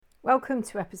Welcome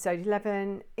to episode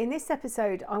 11. In this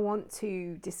episode, I want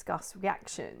to discuss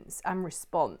reactions and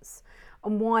response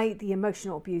and why the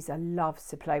emotional abuser loves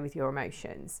to play with your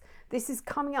emotions. This is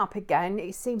coming up again.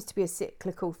 It seems to be a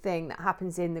cyclical thing that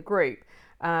happens in the group,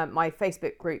 my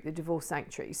Facebook group, The Divorce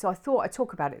Sanctuary. So I thought I'd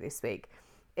talk about it this week.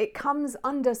 It comes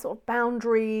under sort of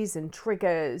boundaries and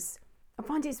triggers. I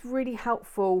find it's really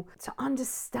helpful to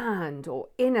understand or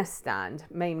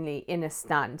mainly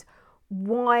understand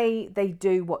why they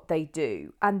do what they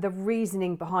do and the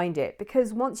reasoning behind it.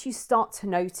 Because once you start to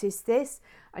notice this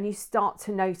and you start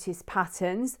to notice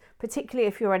patterns, particularly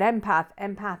if you're an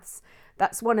empaths,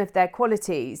 that's one of their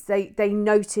qualities. They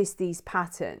notice these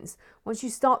patterns. Once you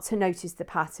start to notice the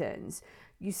patterns,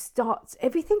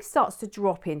 everything starts to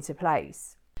drop into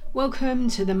place. Welcome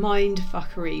to the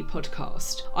Mindfuckery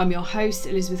podcast. I'm your host,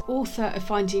 Elizabeth, author of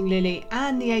Finding Lily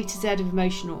and the A to Z of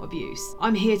emotional abuse.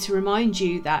 I'm here to remind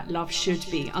you that love should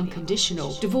be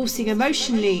unconditional. Divorcing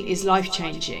emotionally is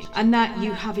life-changing and that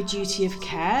you have a duty of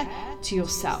care to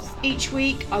yourself. Each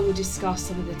week, I will discuss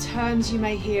some of the terms you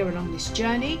may hear along this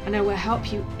journey, and I will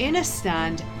help you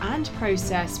understand and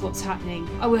process what's happening.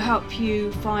 I will help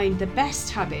you find the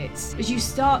best habits as you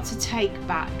start to take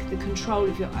back the control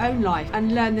of your own life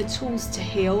and learn the tools to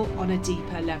heal on a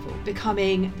deeper level,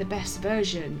 becoming the best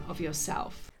version of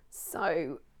yourself.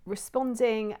 So,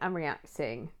 responding and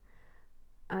reacting.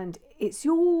 And it's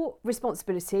your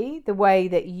responsibility, the way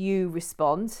that you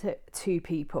respond to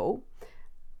people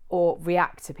or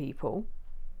react to people.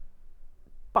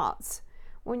 But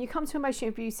when you come to emotionally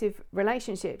abusive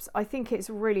relationships, I think it's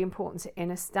really important to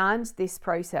understand this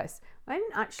process. I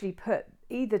didn't actually put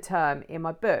either term in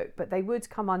my book, but they would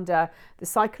come under the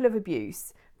cycle of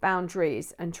abuse,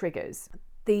 boundaries, and triggers.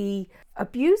 The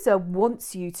abuser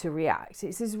wants you to react.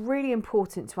 This is really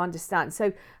important to understand.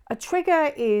 So a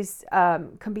trigger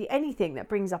can be anything that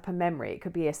brings up a memory. It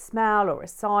could be a smell or a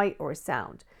sight or a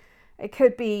sound. It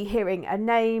could be hearing a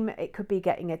name. It could be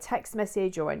getting a text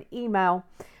message or an email.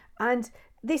 And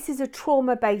this is a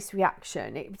trauma-based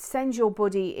reaction. It sends your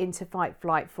body into fight,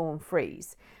 flight, fawn,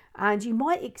 freeze. And you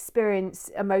might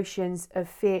experience emotions of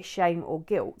fear, shame, or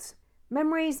guilt.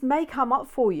 Memories may come up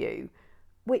for you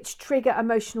which trigger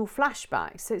emotional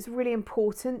flashbacks. So it's really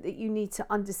important that you need to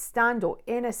understand or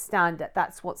understand that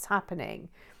that's what's happening.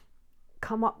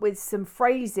 Come up with some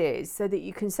phrases so that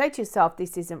you can say to yourself,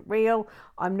 this isn't real.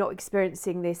 I'm not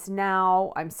experiencing this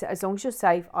now. As long as you're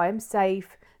safe, I am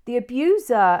safe. The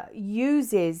abuser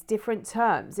uses different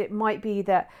terms. It might be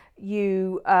that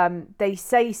they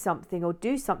say something or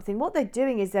do something. What they're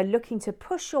doing is they're looking to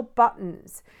push your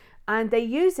buttons, and they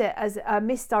use it as a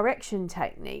misdirection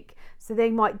technique. So they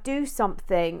might do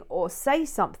something or say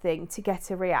something to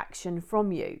get a reaction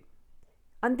from you.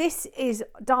 And this is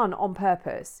done on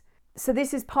purpose. So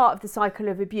this is part of the cycle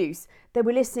of abuse. They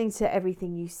were listening to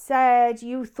everything you said.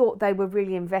 You thought they were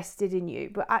really invested in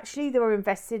you, but actually they were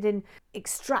invested in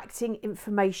extracting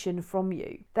information from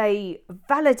you. They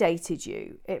validated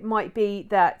you. It might be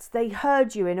that they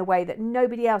heard you in a way that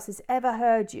nobody else has ever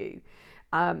heard you.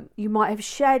 You might have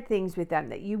shared things with them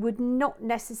that you would not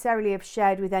necessarily have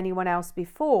shared with anyone else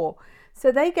before.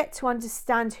 So they get to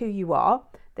understand who you are.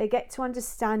 They get to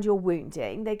understand your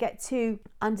wounding. They get to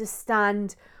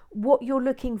understand what you're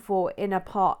looking for in a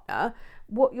partner,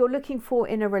 what you're looking for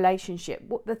in a relationship,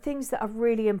 what the things that are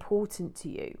really important to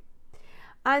you.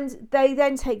 And they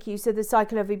then take you, so the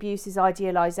cycle of abuse is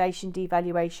idealization,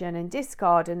 devaluation, and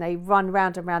discard, and they run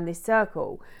round and round this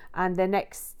circle. And the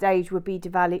next stage would be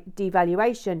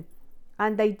devaluation.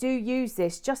 And they do use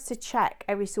this just to check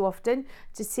every so often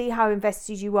to see how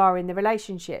invested you are in the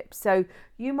relationship. So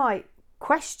you might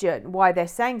question why they're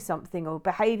saying something or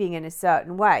behaving in a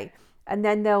certain way. And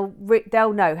then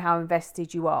they'll know how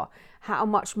invested you are, how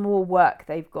much more work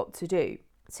they've got to do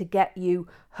to get you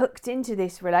hooked into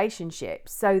this relationship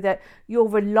so that you're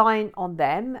reliant on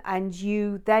them and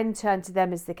you then turn to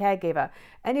them as the caregiver.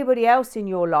 Anybody else in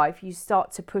your life, you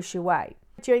start to push away.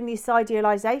 During this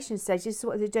idealization stage, this is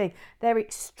what they're doing. They're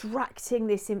extracting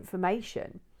this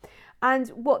information. And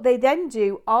what they then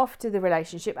do after the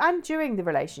relationship and during the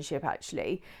relationship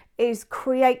actually is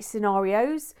create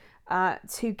scenarios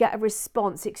to get a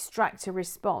response, extract a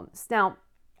response. Now,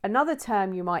 another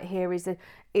term you might hear is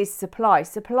supply.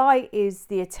 Supply is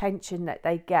the attention that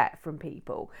they get from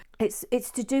people.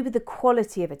 It's to do with the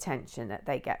quality of attention that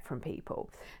they get from people.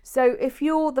 So if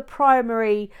you're the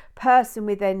primary person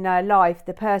within their life,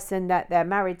 the person that they're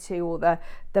married to, or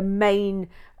the main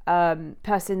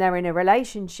person they're in a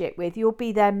relationship with, you'll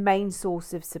be their main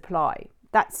source of supply.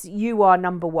 You are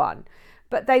number one.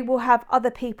 but they will have other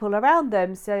people around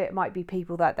them. So it might be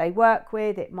people that they work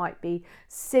with, it might be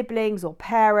siblings or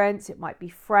parents, it might be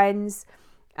friends.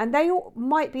 And they all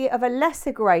might be of a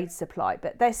lesser grade supply,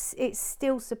 but it's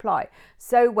still supply.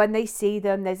 So when they see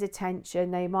them, there's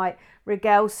attention. They might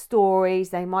regale stories.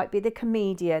 They might be the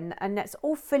comedian, and that's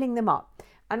all filling them up.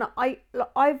 And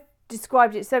I've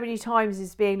described it so many times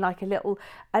as being like a little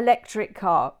electric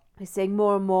car. We're seeing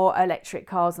more and more electric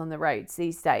cars on the roads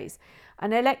these days.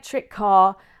 An electric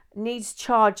car needs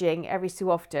charging every so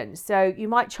often. So you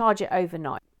might charge it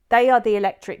overnight. They are the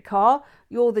electric car.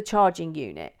 You're the charging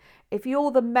unit. If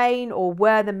you're the main or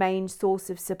were the main source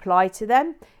of supply to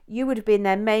them, you would have been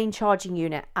their main charging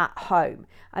unit at home,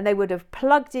 and they would have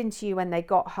plugged into you when they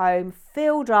got home,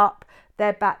 filled up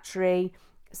their battery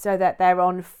so that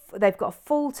they've got a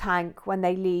full tank when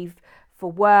they leave for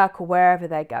work or wherever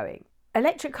they're going.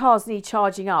 Electric cars need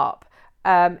charging up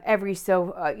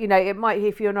it might,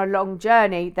 if you're on a long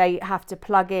journey, they have to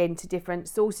plug in to different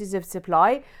sources of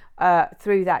supply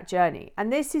through that journey.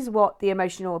 And this is what the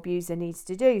emotional abuser needs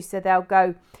to do. So they'll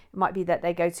go, it might be that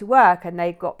they go to work and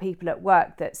they've got people at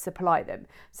work that supply them.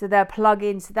 So they'll plug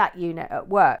into that unit at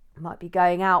work. Might be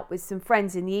going out with some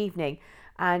friends in the evening,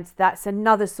 and that's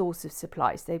another source of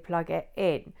supply. So they plug it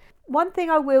in. One thing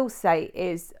I will say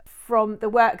is, from the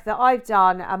work that I've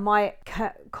done and my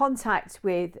contact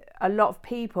with a lot of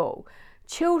people,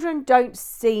 children don't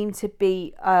seem to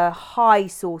be a high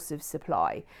source of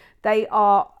supply. They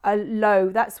are a low.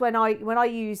 That's when I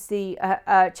use the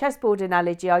chessboard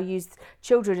analogy, I use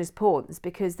children as pawns,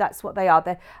 because that's what they are.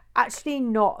 They're actually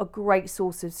not a great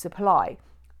source of supply,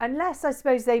 unless I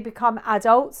suppose they become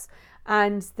adults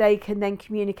and they can then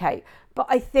communicate. But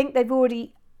I think they've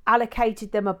already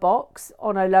allocated them a box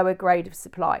on a lower grade of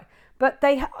supply. But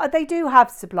they do have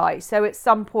supply, so at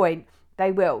some point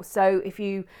they will. So if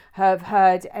you have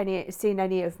seen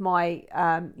any of my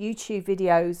YouTube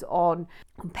videos on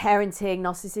parenting,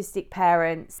 narcissistic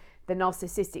parents, the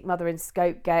narcissistic mother and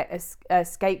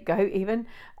scapegoat even,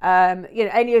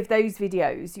 any of those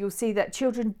videos, you'll see that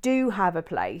children do have a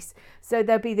place. So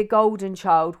there'll be the golden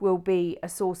child will be a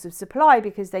source of supply,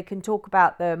 because they can talk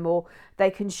about them or they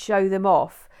can show them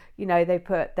off. They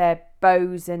put their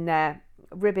bows and their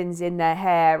ribbons in their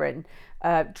hair and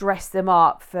dress them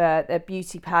up for their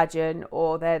beauty pageant,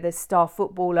 or they're the star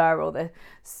footballer or the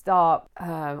star,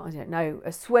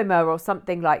 a swimmer or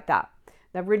something like that.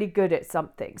 They're really good at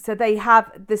something. So they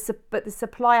have but the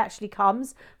supply actually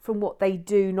comes from what they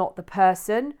do, not the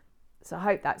person. So I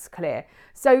hope that's clear.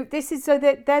 So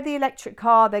they're the electric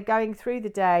car. They're going through the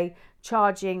day,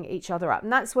 charging each other up.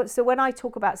 And so when I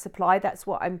talk about supply, that's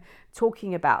what I'm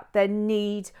talking about. Their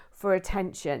need for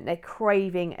attention. They're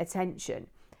craving attention.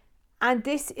 And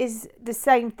this is the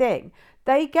same thing.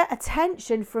 They get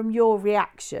attention from your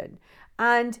reaction.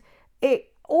 And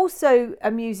it also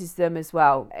amuses them as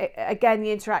well. Again,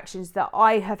 the interactions that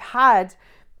I have had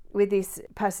with this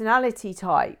personality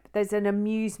type, there's an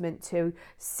amusement to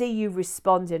see you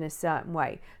respond in a certain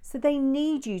way. So they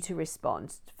need you to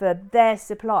respond for their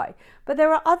supply. But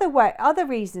there are other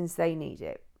reasons they need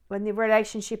it. When the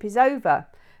relationship is over,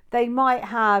 they might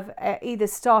have either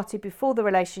started before the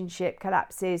relationship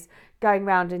collapses, going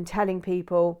around and telling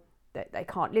people that they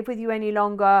can't live with you any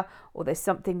longer, or there's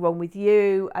something wrong with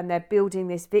you, and they're building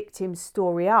this victim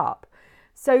story up.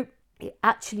 So it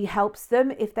actually helps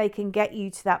them if they can get you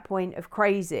to that point of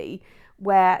crazy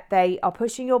where they are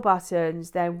pushing your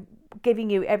buttons, they're giving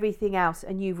you everything else,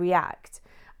 and you react.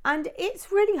 And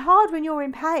it's really hard when you're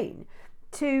in pain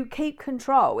to keep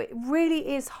control. It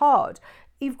really is hard.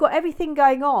 You've got everything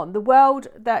going on. The world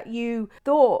that you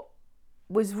thought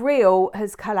was real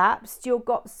has collapsed. You've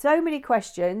got so many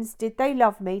questions. Did they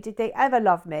love me? Did they ever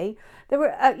love me? There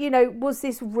were, was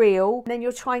this real? And then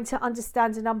you're trying to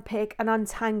understand and unpick and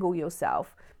untangle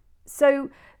yourself.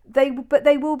 So they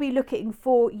will be looking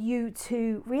for you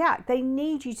to react. They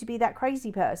need you to be that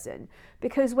crazy person,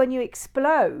 because when you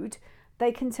explode,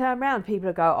 they can turn around. People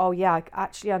will go, oh yeah, I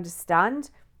actually understand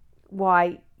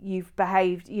why you've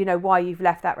behaved, why you've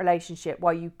left that relationship,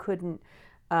 why you couldn't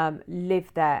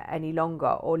live there any longer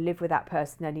or live with that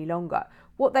person any longer.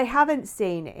 What they haven't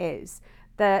seen is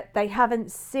that they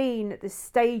haven't seen the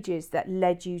stages that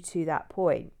led you to that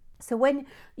point. So when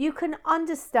you can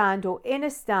understand or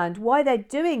understand why they're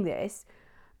doing this,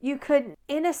 you can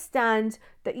understand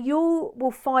that you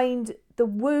will find the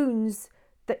wounds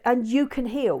and you can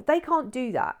heal. They can't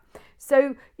do that.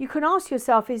 So you can ask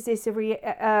yourself, is this a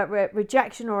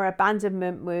rejection or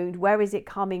abandonment wound? Where is it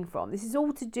coming from? This is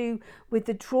all to do with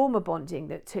the trauma bonding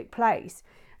that took place.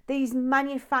 These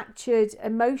manufactured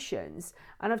emotions,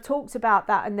 and I've talked about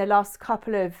that in the last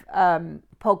couple of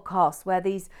podcasts where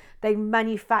they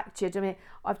manufactured. I mean,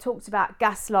 I've talked about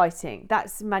gaslighting.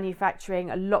 That's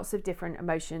manufacturing lots of different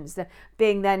emotions,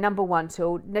 being their number one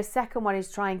tool. The second one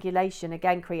is triangulation,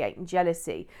 again creating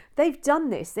jealousy. They've done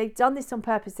this on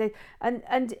purpose.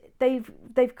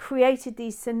 They've created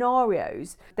these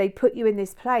scenarios. They put you in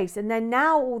this place, and then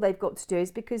now all they've got to do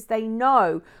is, because they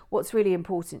know what's really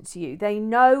important to you. They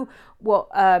know what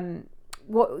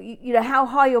how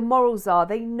high your morals are.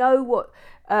 They know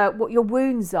what your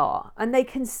wounds are, and they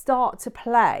can start to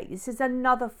play. This is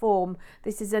another form.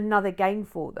 This is another game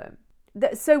for them.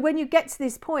 So when you get to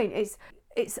this point,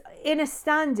 it's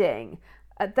understanding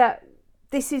that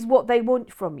this is what they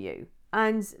want from you.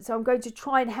 And so I'm going to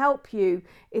try and help you,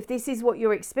 if this is what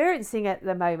you're experiencing at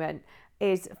the moment,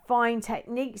 is find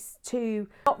techniques to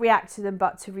not react to them,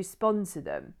 but to respond to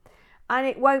them. And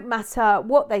it won't matter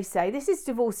what they say. This is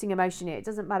divorcing emotionally. It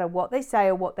doesn't matter what they say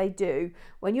or what they do.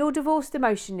 When you're divorced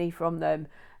emotionally from them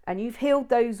and you've healed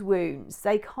those wounds,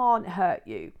 they can't hurt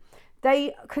you.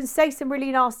 They can say some really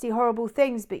nasty, horrible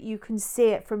things, but you can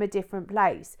see it from a different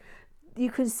place. You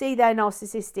can see their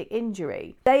narcissistic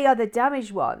injury. They are the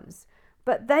damaged ones,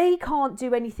 but they can't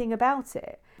do anything about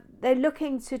it. They're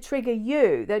looking to trigger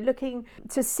you. They're looking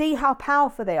to see how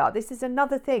powerful they are. This is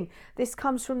another thing. This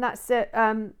comes from that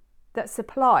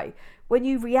supply. When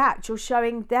you react, you're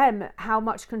showing them how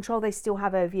much control they still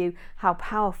have over you, how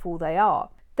powerful they are.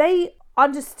 They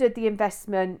understood the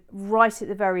investment right at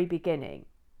the very beginning.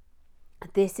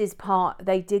 They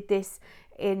did this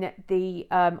in the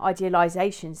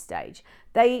idealization stage.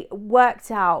 They worked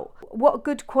out what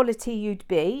good quality you'd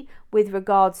be with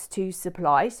regards to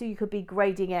supply. So you could be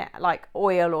grading it like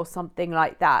oil or something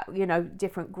like that,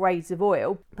 different grades of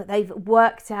oil. But they've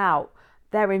worked out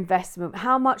their investment,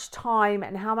 how much time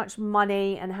and how much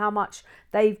money and how much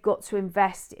they've got to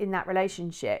invest in that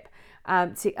relationship,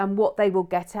 and what they will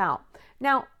get out.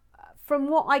 Now, from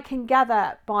what I can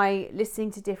gather by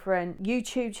listening to different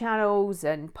YouTube channels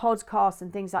and podcasts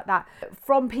and things like that,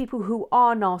 from people who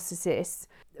are narcissists,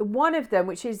 one of them,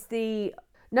 which is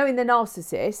Knowing the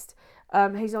Narcissist,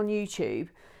 who's on YouTube,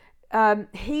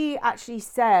 he actually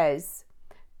says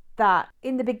that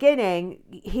in the beginning,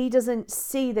 he doesn't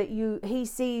see that he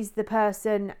sees the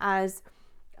person as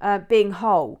being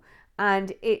whole,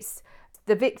 and it's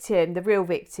the real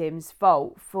victim's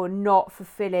fault for not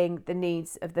fulfilling the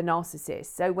needs of the narcissist.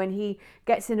 So when he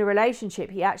gets in a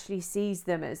relationship, he actually sees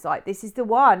them as like, this is the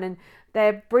one and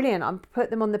they're brilliant. I'm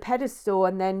put them on the pedestal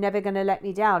and they're never going to let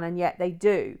me down. And yet they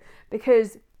do,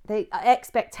 because the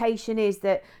expectation is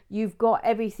that you've got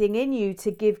everything in you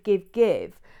to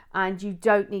give, and you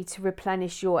don't need to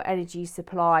replenish your energy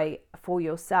supply for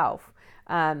yourself.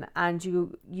 And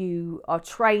you are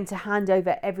trained to hand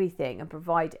over everything and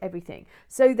provide everything.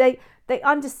 So they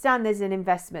understand there's an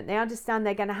investment. They understand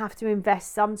they're going to have to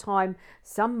invest some time,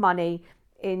 some money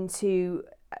into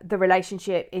the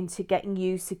relationship, into getting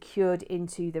you secured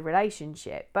into the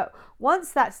relationship. But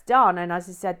once that's done, and as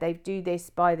I said, they do this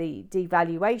by the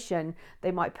devaluation,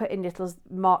 they might put in little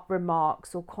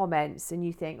remarks or comments, and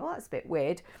you think, oh, that's a bit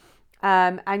weird.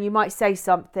 And you might say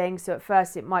something. So at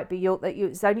first it might be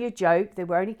it's only a joke, they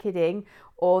were only kidding,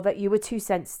 or that you were too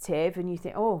sensitive, and you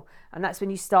think, and that's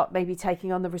when you start maybe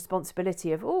taking on the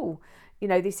responsibility of,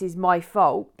 this is my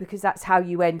fault, because that's how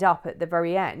you end up at the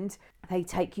very end. They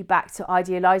take you back to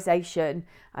idealization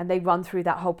and they run through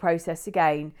that whole process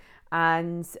again.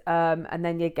 And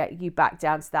then you get you back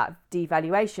down to that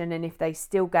devaluation. And if they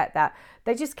still get that,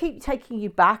 they just keep taking you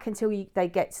back until they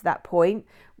get to that point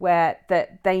where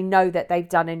that they know that they've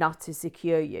done enough to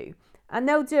secure you. And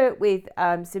they'll do it with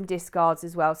some discards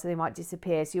as well. So they might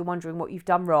disappear. So you're wondering what you've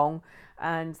done wrong.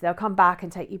 And they'll come back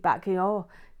and take you back.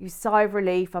 You sigh of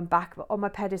relief. I'm back on my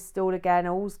pedestal again.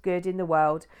 All's good in the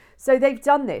world. So they've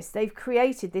done this. They've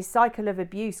created this cycle of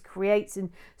abuse, creates and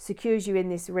secures you in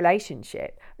this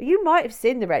relationship. You might have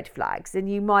seen the red flags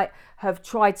and you might have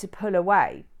tried to pull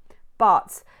away.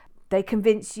 But they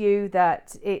convince you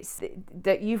that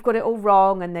that you've got it all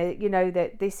wrong, and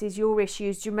that this is your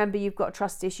issues. Do you remember you've got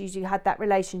trust issues? You had that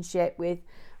relationship with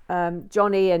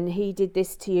Johnny and he did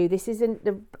this to you. This isn't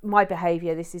my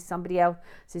behavior. This is somebody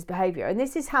else's behavior. And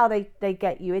this is how they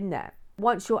get you in there.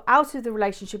 Once you're out of the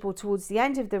relationship or towards the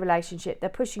end of the relationship, they're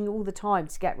pushing you all the time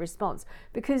to get response,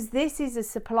 because this is a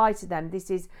supply to them. This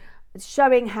is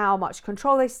showing how much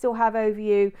control they still have over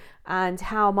you and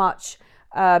how much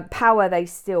power they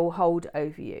still hold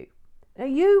over you. Now,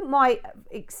 you might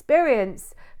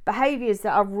experience behaviors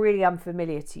that are really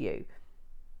unfamiliar to you.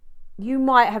 You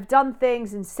might have done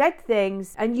things and said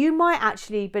things, and you might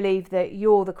actually believe that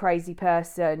you're the crazy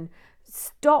person.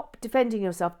 Stop defending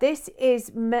yourself. This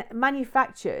is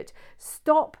manufactured.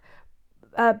 Stop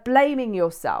blaming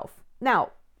yourself.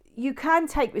 Now, you can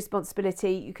take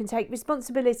responsibility. You can take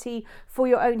responsibility for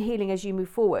your own healing as you move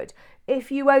forward.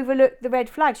 If you overlook the red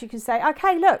flags, you can say,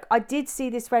 okay, look, I did see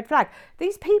this red flag.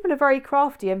 These people are very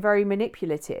crafty and very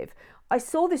manipulative. I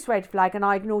saw this red flag and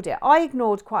I ignored it. I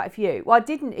ignored quite a few. Well, I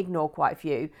didn't ignore quite a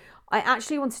few. I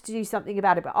actually wanted to do something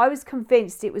about it, but I was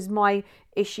convinced it was my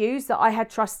issues, that I had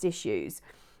trust issues.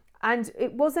 And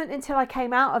it wasn't until I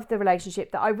came out of the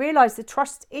relationship that I realised the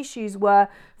trust issues were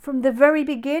from the very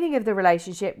beginning of the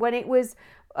relationship, when it was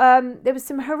there was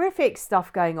some horrific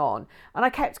stuff going on, and I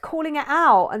kept calling it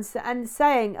out and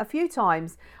saying a few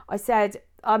times, I said,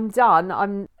 I'm done.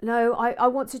 I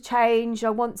want to change. I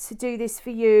want to do this for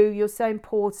you. You're so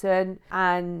important.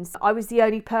 And I was the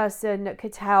only person that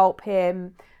could help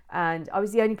him. And I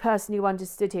was the only person who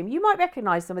understood him. You might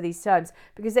recognise some of these terms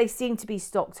because they seem to be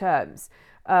stock terms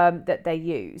that they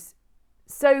use.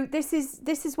 So this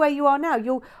is where you are now.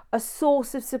 You're a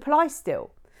source of supply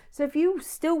still. So if you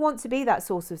still want to be that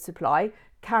source of supply,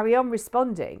 carry on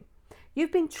responding.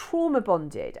 You've been trauma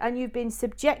bonded and you've been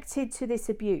subjected to this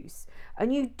abuse,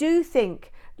 and you do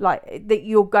think like that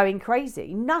you're going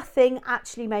crazy. Nothing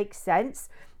actually makes sense.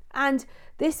 And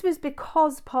this was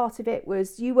because part of it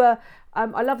was you were,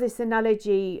 I love this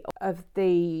analogy of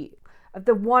the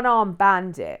one-armed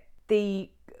bandit, the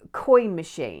coin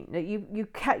machine.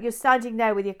 You're standing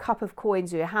there with your cup of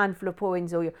coins or your handful of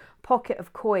coins or your pocket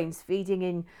of coins, feeding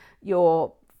in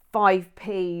your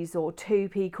 5p's or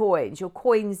 2p coins, your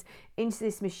coins into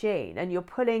this machine, and you're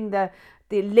pulling the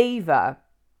lever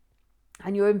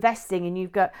and you're investing, and you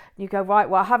go, right,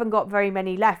 well, I haven't got very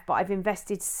many left, but I've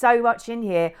invested so much in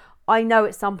here. I know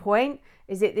at some point,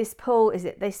 is it this pull? Is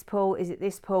it this pull? Is it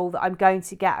this pull that I'm going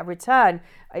to get a return?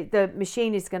 The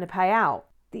machine is going to pay out.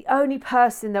 The only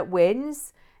person that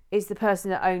wins is the person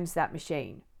that owns that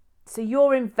machine. So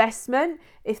your investment,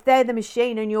 if they're the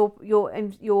machine and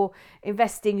you're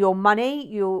investing your money,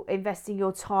 you're investing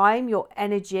your time, your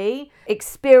energy,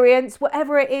 experience,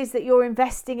 whatever it is that you're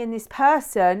investing in this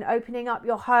person, opening up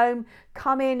your home,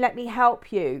 come in, let me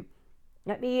help you.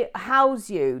 Let me house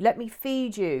you. Let me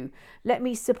feed you. Let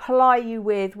me supply you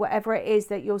with whatever it is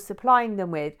that you're supplying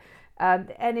them with.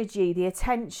 The energy, the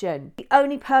attention. The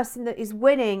only person that is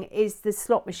winning is the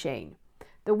slot machine,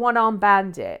 the one-armed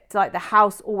bandit. It's like the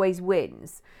house always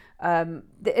wins. And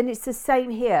it's the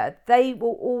same here. They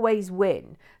will always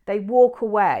win. They walk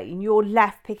away and you're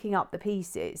left picking up the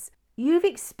pieces. You've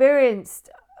experienced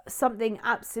something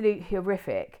absolutely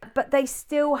horrific, but they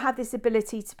still have this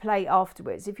ability to play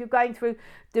afterwards. If you're going through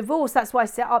divorce, that's why I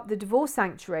set up the Divorce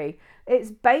Sanctuary.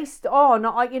 It's based on,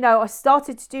 I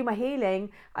started to do my healing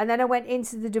and then I went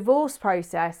into the divorce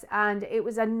process, and it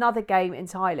was another game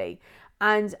entirely.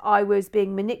 And I was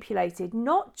being manipulated,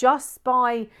 not just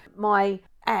by my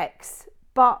ex,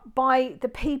 but by the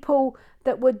people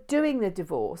that were doing the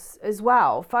divorce as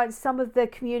well. Find some of the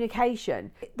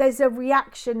communication. There's a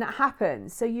reaction that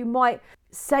happens. So you might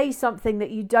say something that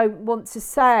you don't want to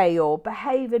say, or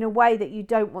behave in a way that you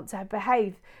don't want to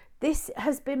behave. This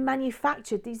has been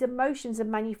manufactured. These emotions are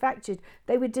manufactured.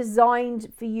 They were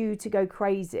designed for you to go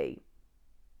crazy.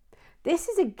 This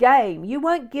is a game. You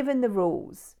weren't given the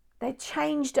rules. They're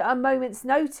changed at a moment's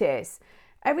notice.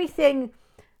 Everything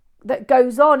that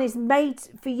goes on is made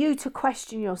for you to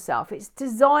question yourself. It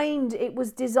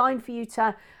was designed for you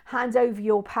to hand over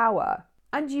your power.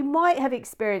 And you might have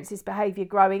experienced this behavior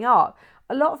growing up.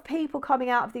 A lot of people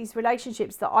coming out of these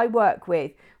relationships that I work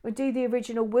with will do the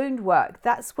original wound work.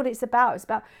 That's what it's about. It's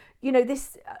about,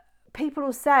 this, people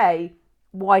will say,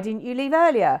 why didn't you leave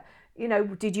earlier?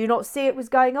 Did you not see it was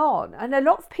going on? And a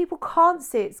lot of people can't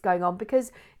see it's going on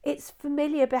because it's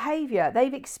familiar behavior.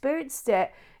 They've experienced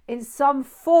it in some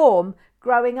form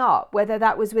growing up, whether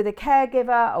that was with a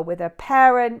caregiver or with a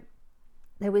parent.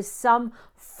 There was some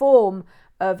form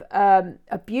of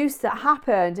abuse that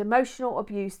happened, emotional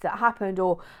abuse that happened,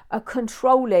 or a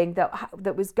controlling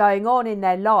that was going on in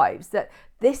their lives, that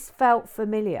this felt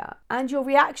familiar. And your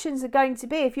reactions are going to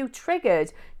be, if you're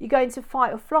triggered, you're going to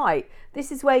fight or flight.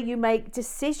 This is where you make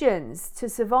decisions to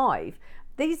survive.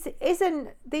 These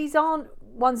aren't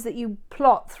ones that you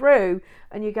plot through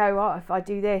and you go, oh, if I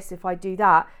do this, if I do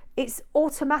that. It's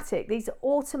automatic. These are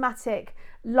automatic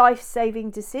life-saving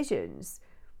decisions.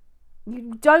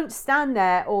 You don't stand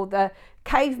there, or the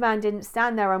caveman didn't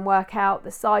stand there and work out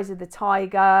the size of the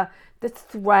tiger, the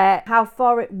threat, how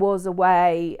far it was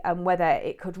away, and whether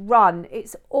it could run.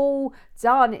 It's all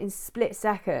done in split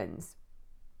seconds.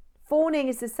 Fawning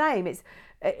is the same.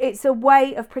 It's a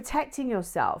way of protecting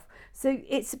yourself.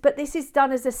 But this is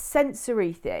done as a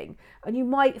sensory thing, and you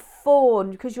might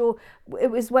fawn because it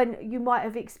was when you might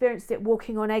have experienced it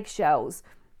walking on eggshells,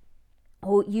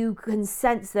 or you can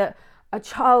sense that a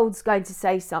child's going to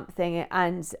say something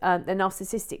and the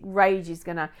narcissistic rage is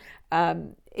going to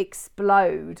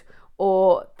explode,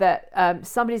 or that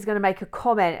somebody's going to make a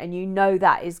comment and you know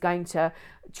that is going to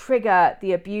trigger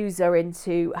the abuser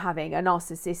into having a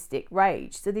narcissistic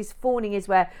rage. So this fawning is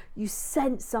where you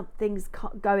sense something's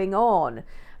going on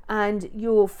and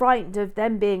you're frightened of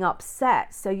them being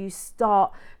upset, so you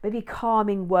start maybe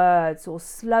calming words or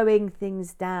slowing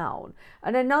things down.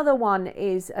 And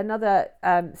another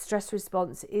stress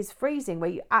response is freezing, where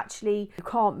you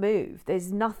can't move,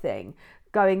 there's nothing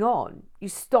going on, you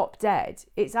stop dead.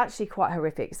 It's actually quite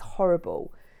horrific, it's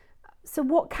horrible. So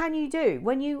what can you do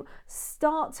when you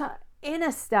start to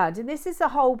inner stand? And this is the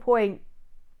whole point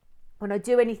when I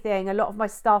do anything. A lot of my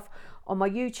stuff on my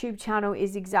YouTube channel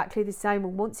is exactly the same. I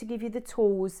want to give you the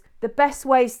tools, the best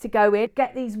ways to go in,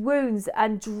 get these wounds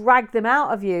and drag them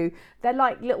out of you. They're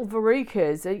like little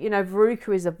verrucas. You know,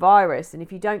 verruca is a virus, and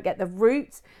if you don't get the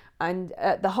root and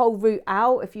the whole root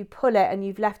out, if you pull it and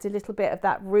you've left a little bit of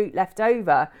that root left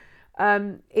over,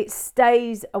 it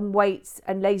stays and waits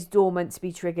and lays dormant to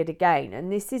be triggered again.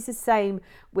 And this is the same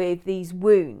with these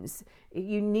wounds.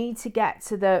 You need to get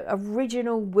to the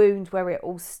original wound where it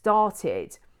all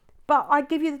started. But I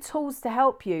give you the tools to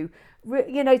help you,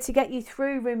 to get you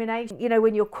through rumination.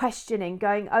 When you're questioning,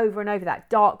 going over and over that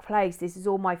dark place, this is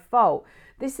all my fault.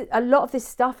 A lot of this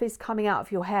stuff is coming out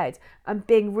of your head and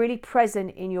being really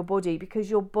present in your body, because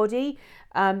your body,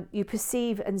 you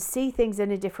perceive and see things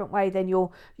in a different way than your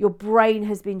brain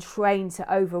has been trained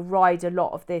to override a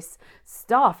lot of this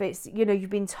stuff. It's, you've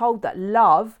been told that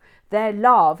their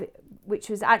love, which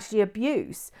was actually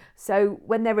abuse. So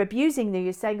when they're abusing you,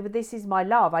 you're saying, but this is my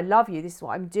love. I love you. This is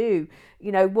what I'm doing.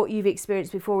 What you've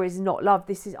experienced before is not love.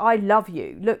 This is, I love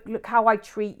you. Look how I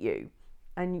treat you.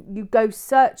 And you go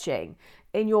searching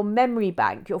in your memory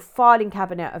bank, your filing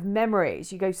cabinet of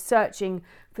memories. You go searching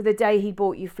for the day he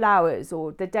bought you flowers,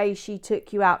 or the day she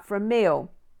took you out for a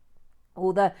meal,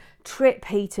 or the trip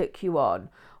he took you on,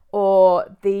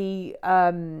 or the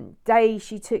day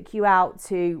she took you out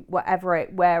to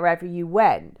wherever you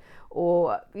went,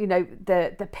 or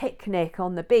the picnic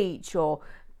on the beach or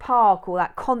park, or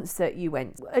that concert you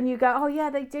went. And you go, oh yeah,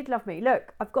 they did love me.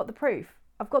 Look, I've got the proof.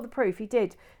 He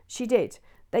did. She did.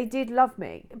 They did love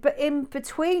me. But in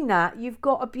between that, you've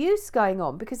got abuse going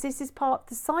on, because this is part of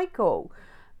the cycle.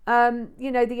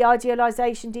 The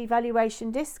idealization,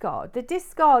 devaluation, discard. The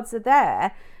discards are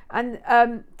there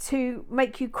and to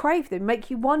make you crave them, make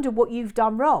you wonder what you've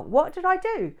done wrong. What did I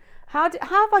do? How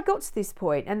have I got to this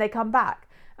point? And they come back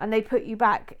and they put you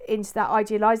back into that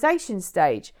idealization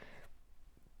stage,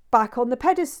 back on the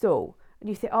pedestal. And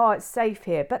you think, oh, it's safe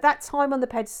here. But that time on the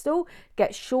pedestal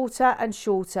gets shorter and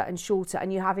shorter and shorter,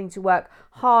 and you're having to work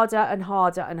harder and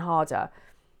harder and harder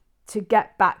to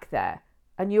get back there.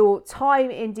 And your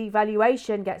time in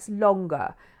devaluation gets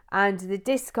longer, and the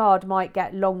discard might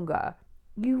get longer.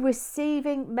 You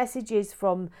receiving messages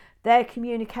from their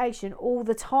communication all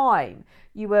the time.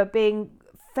 You were being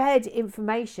fed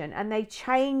information, and they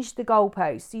changed the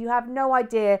goalposts. So you have no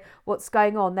idea what's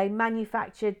going on. They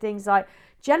manufactured things like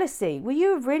jealousy. Were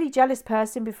you a really jealous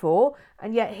person before?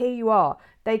 And yet here you are.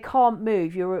 They can't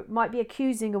move. You might be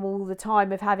accusing them all the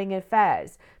time of having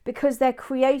affairs, because they're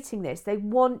creating this. They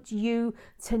want you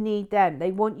to need them.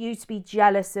 They want you to be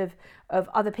jealous of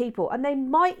other people. And they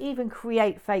might even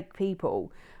create fake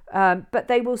people. But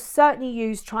they will certainly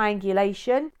use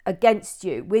triangulation against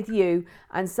you, with you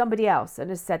and somebody else. And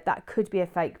as I said, that could be a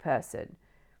fake person.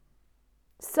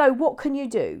 So what can you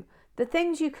do? The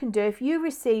things you can do, if you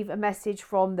receive a message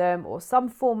from them or some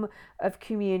form of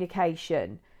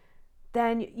communication,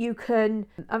 then you can,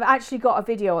 I've actually got a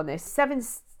video on this, 7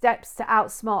 steps to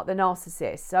outsmart the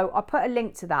narcissist. So I'll put a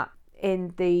link to that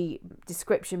in the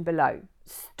description below.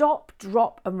 Stop,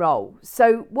 drop and roll.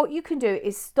 So what you can do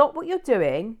is stop what you're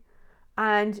doing,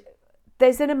 and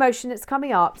there's an emotion that's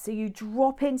coming up. So you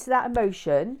drop into that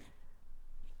emotion,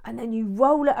 and then you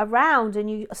roll it around and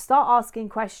you start asking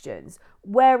questions.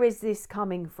 Where is this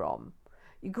coming from?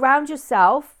 You ground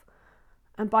yourself,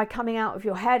 and by coming out of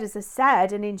your head, as I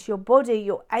said, and into your body,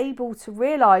 you're able to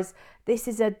realize this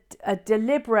is a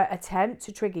deliberate attempt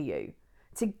to trigger you,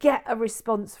 to get a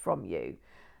response from you,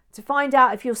 to find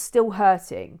out if you're still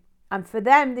hurting. And for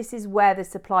them, this is where the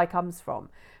supply comes from,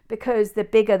 because the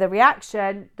bigger the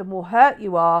reaction, the more hurt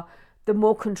you are, the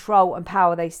more control and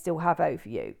power they still have over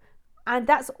you. And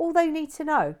that's all they need to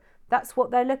know. That's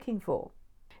what they're looking for.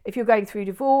 If you're going through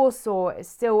divorce or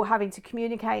still having to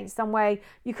communicate in some way,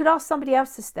 you could ask somebody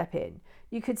else to step in.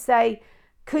 You could say,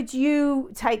 could you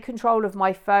take control of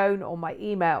my phone or my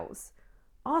emails?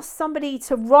 Ask somebody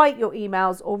to write your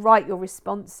emails or write your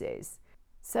responses.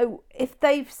 So if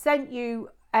they've sent you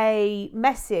a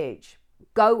message,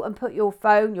 go and put your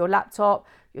phone, your laptop,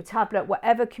 your tablet,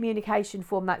 whatever communication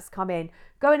form that's come in,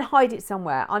 go and hide it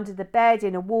somewhere under the bed,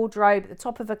 in a wardrobe, at the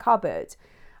top of a cupboard,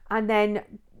 and then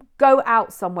go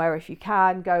out somewhere if you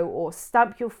can, go or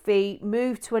stamp your feet,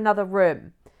 move to another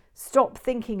room, stop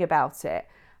thinking about it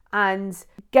and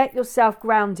get yourself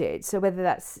grounded. So whether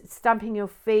that's stamping your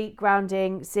feet,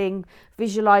 grounding,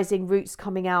 visualizing roots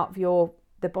coming out of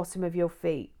the bottom of your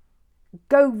feet,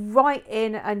 go right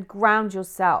in and ground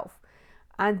yourself.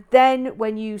 And then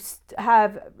when you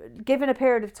have given a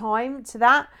period of time to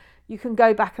that, you can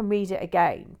go back and read it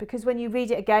again. Because when you read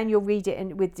it again, you'll read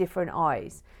it with different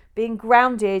eyes. Being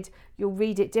grounded, you'll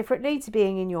read it differently to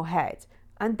being in your head.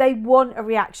 And they want a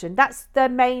reaction. That's their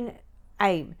main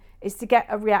aim, is to get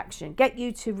a reaction, get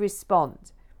you to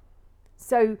respond.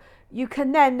 So you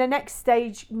can then, the next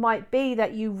stage might be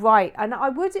that you write. And I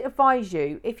would advise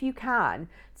you, if you can,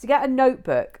 to get a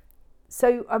notebook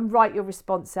and write your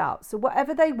response out. So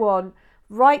whatever they want,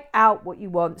 write out what you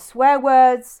want. Swear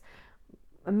words,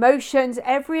 emotions,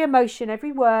 every emotion,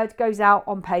 every word goes out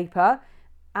on paper.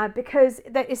 Because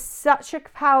there is such a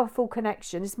powerful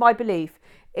connection. It's my belief,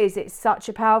 it's such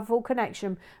a powerful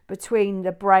connection between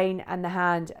the brain and the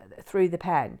hand through the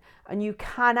pen. And you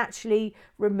can actually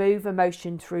remove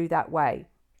emotion through that way.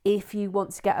 If you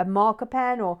want to get a marker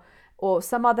pen or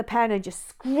some other pen and just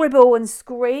scribble and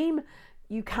scream,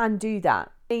 you can do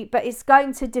that. But it's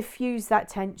going to diffuse that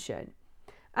tension.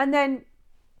 And then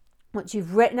once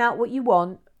you've written out what you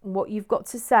want, what you've got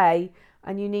to say,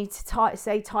 and you need to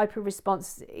type a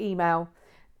response email,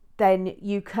 then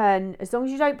you can, as long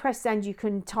as you don't press send, you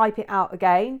can type it out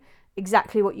again,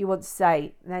 exactly what you want to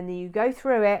say. And then you go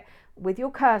through it with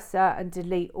your cursor and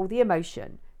delete all the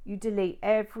emotion. You delete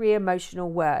every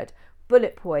emotional word.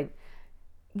 Bullet point.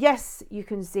 Yes, you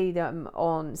can see them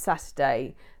on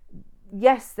Saturday.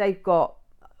 Yes, they've got,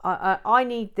 I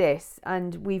need this,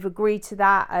 and we've agreed to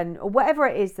that, or whatever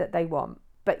it is that they want.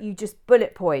 But you just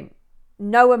bullet point.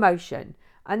 No emotion.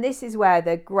 And this is where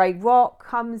the grey rock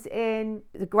comes in.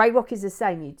 The grey rock is the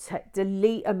same. You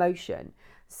delete emotion.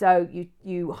 So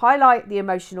you highlight the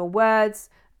emotional words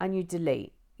and you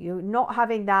delete. You're not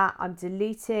having that. I'm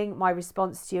deleting my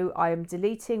response to you. I am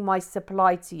deleting my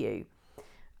supply to you.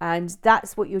 And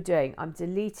that's what you're doing. I'm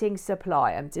deleting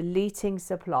supply. I'm deleting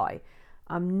supply.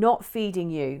 I'm not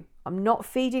feeding you. I'm not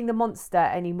feeding the monster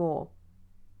anymore.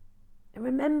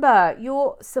 Remember,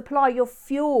 your supply, your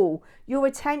fuel, your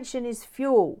attention is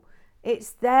fuel.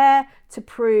 It's there to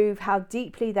prove how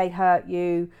deeply they hurt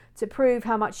you, to prove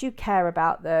how much you care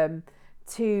about them,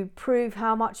 to prove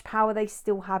how much power they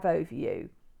still have over you.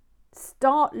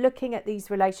 Start looking at these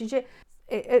relationships.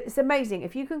 It's amazing.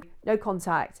 If you can, no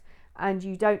contact, and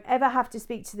you don't ever have to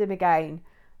speak to them again,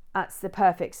 that's the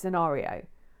perfect scenario.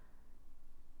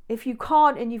 If you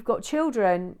can't and you've got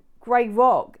children, grey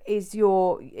rock is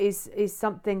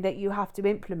something that you have to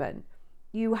implement.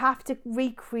 You have to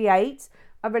recreate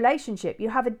a relationship. You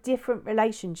have a different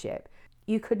relationship.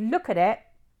 You could look at it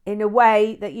in a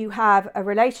way that you have a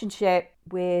relationship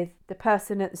with the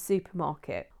person at the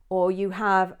supermarket, or you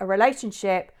have a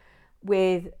relationship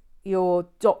with your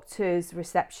doctor's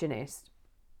receptionist,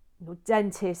 your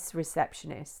dentist's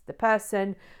receptionist, the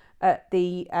person at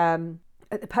the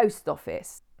post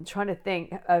office. I'm trying to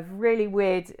think of really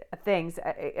weird things.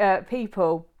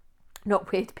 People,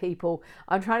 not weird people.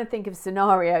 I'm trying to think of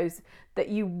scenarios that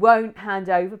you won't hand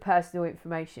over personal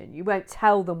information. You won't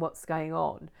tell them what's going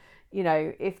on. You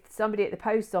know, if somebody at the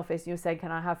post office, you're saying,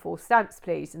 can I have 4 stamps,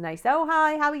 please? And they say, oh,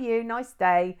 hi, how are you? Nice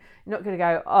day. You're not going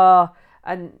to go,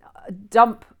 and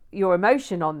dump your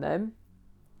emotion on them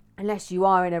unless you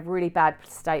are in a really bad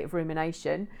state of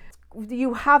rumination.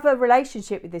 You have a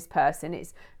relationship with this person,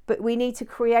 but we need to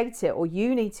create it, or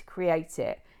you need to create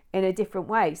it in a different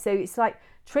way. So it's like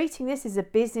treating this as a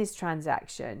business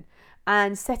transaction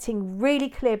and setting really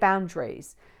clear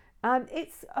boundaries.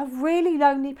 It's a really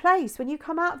lonely place when you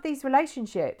come out of these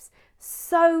relationships.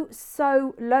 So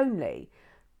lonely.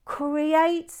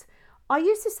 I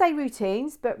used to say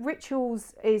routines, but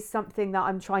rituals is something that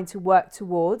I'm trying to work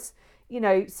towards. You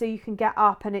know, so you can get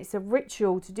up and it's a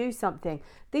ritual to do something.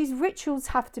 These rituals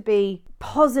have to be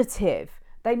positive.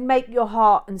 They make your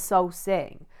heart and soul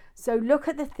sing. So look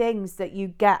at the things that you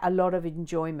get a lot of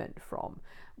enjoyment from,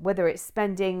 whether it's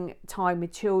spending time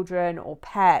with children or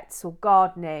pets or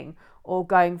gardening or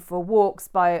going for walks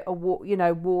by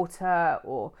water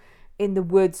or in the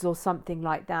woods or something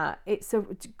like that.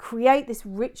 Create this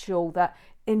ritual that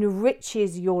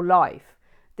enriches your life.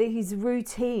 These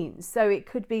routines. So it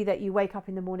could be that you wake up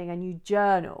in the morning and you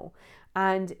journal,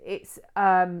 and it's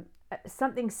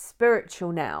something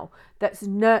spiritual now that's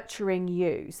nurturing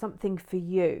you, something for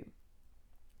you.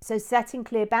 So setting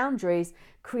clear boundaries,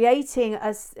 creating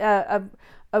a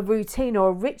routine or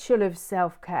a ritual of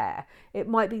self-care. It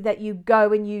might be that you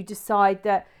go and you decide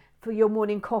that for your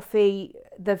morning coffee,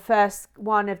 the first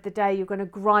one of the day, you're going to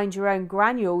grind your own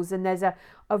granules, and there's a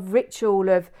ritual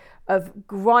of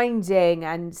grinding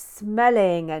and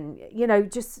smelling and, you know,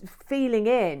 just feeling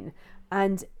in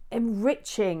and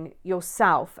enriching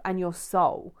yourself and your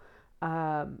soul.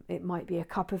 It might be a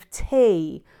cup of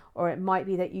tea, or it might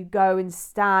be that you go and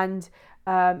stand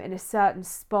in a certain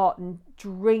spot and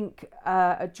drink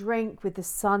a drink with the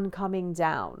sun coming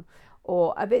down.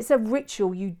 Or if it's a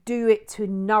ritual, you do it to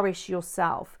nourish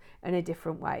yourself in a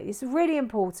different way. It's really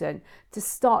important to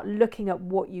start looking at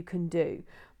what you can do.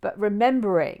 But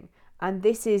remembering, and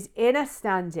this is inner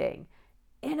standing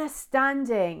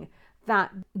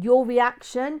that your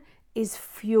reaction is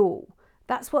fuel.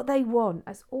 That's what they want.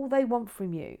 That's all they want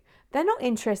from you. They're not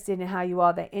interested in how you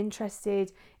are. They're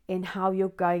interested in how you're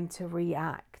going to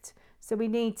react. So we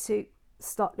need to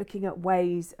start looking at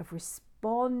ways of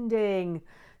responding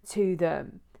to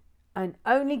them and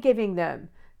only giving them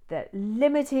the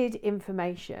limited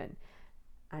information.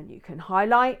 And you can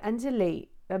highlight and delete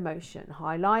emotion,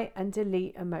 highlight and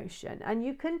delete emotion. And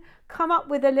you can come up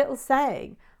with a little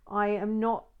saying, I'm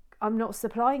not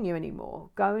supplying you anymore.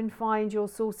 Go and find your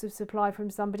source of supply from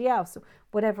somebody else, or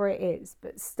whatever it is.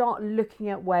 But start looking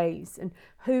at ways and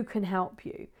who can help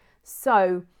you.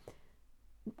 So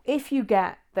if you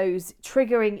get those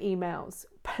triggering emails,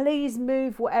 please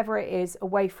move whatever it is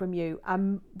away from you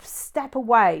and step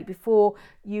away before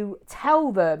you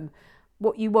tell them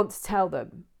what you want to tell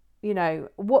them. You know,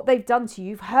 what they've done to you,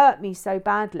 you've hurt me so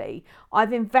badly.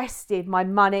 I've invested my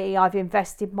money, I've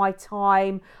invested my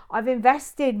time, I've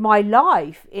invested my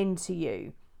life into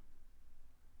you.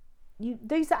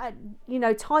 These are, you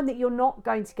know, time that you're not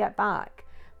going to get back.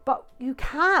 But you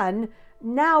can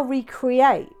now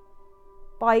recreate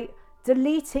by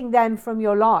deleting them from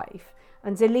your life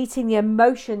and deleting the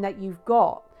emotion that you've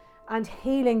got and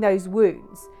healing those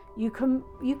wounds. You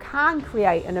can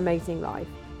create an amazing life.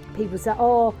 People say,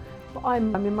 oh, but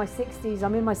I'm in my 60s,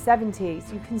 I'm in my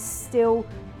 70s. You can still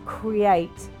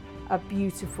create a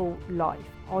beautiful life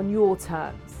on your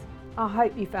terms. I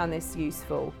hope you found this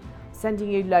useful.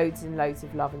 Sending you loads and loads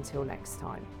of love until next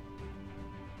time.